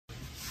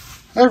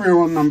Hi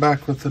everyone, I'm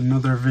back with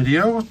another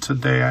video.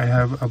 Today I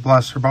have a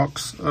blaster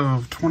box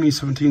of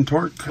 2017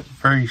 Torque.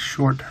 Very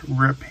short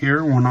rip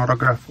here, one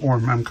autograph or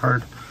mem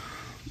card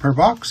per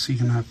box. You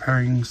can have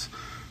pairings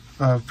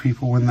of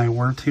people when they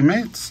were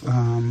teammates.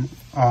 On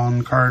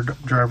card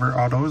driver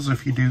autos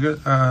if you do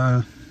get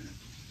a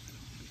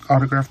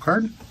autograph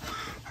card.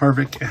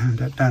 Harvick and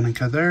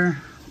Danica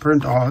there.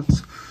 Print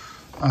odds.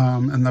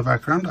 In the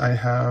background I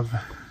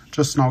have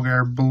just an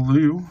Allgaier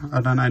blue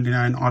at a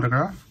 99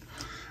 autograph.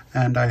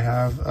 And I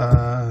have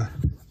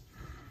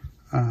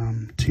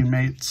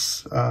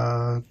teammates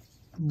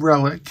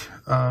relic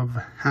of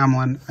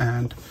Hamlin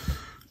and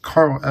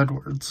Carl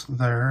Edwards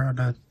there at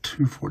a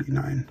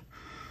 249.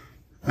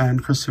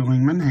 And Christy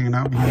Wingman hanging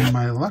out behind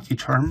my Lucky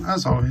Charm,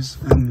 as always,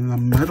 in the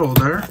middle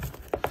there.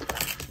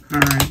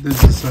 Alright,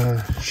 this is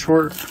a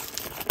short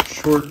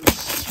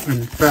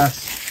and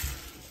fast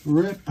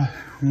rip.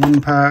 One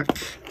pack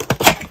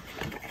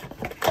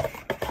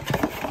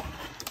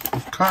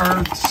of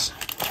cards.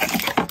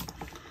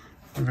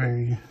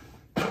 Very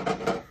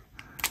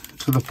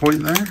to the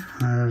point there.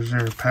 There's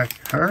your pack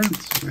of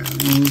cards,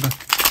 and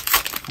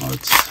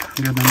let's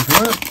get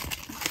into it.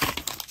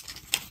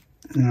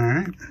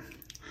 Alright,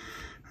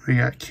 we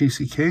got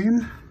Casey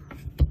Kane,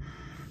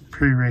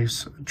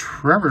 pre-race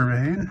Trevor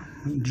Bayne,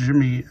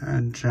 Jimmy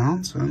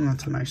Johnson,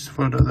 that's a nice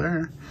photo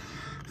there.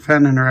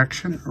 Fan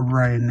interaction,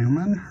 Ryan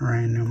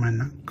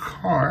Newman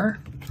car,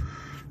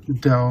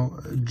 Dell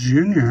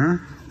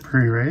Jr.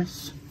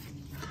 pre-race,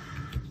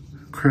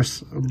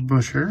 Chris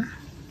Buescher,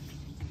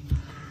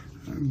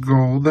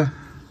 gold,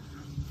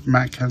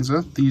 Matt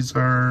Kenseth. These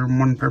are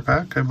one per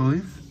pack, I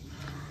believe.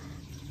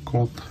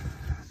 Gold,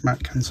 Matt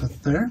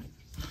Kenseth there.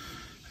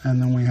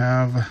 And then we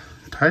have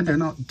Ty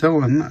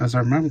Dillon as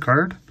our mem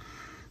card.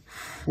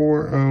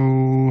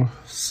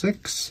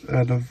 406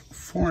 out of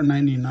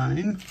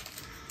 499.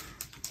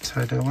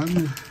 Ty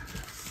Dillon,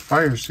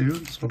 fire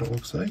suit is what it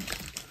looks like.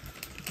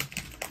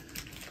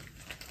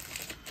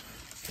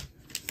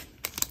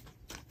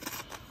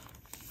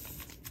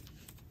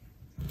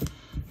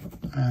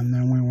 And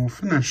then we will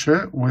finish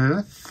it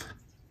with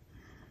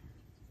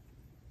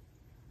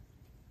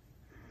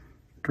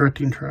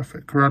directing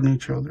traffic, Rodney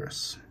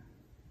Childress.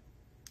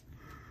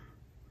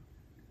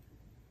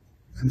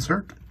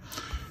 Insert.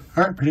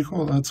 Alright, pretty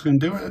cool. That's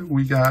going to do it.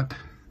 We got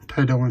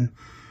Ty Dillon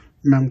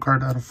mem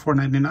card out of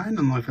 499.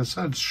 And like I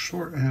said,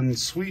 short and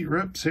sweet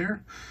rips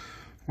here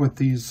with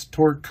these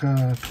Torque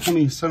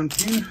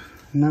 2017.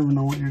 Never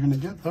know what you're going to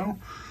get though.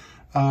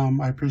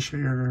 I appreciate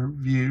your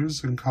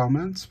views and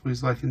comments.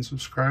 Please like and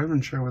subscribe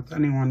and share with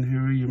anyone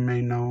who you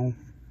may know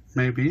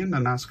may be into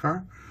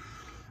NASCAR.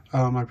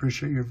 I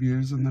appreciate your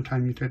views and the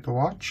time you take to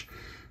watch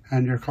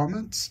and your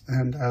comments.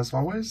 And as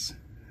always,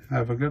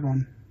 have a good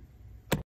one.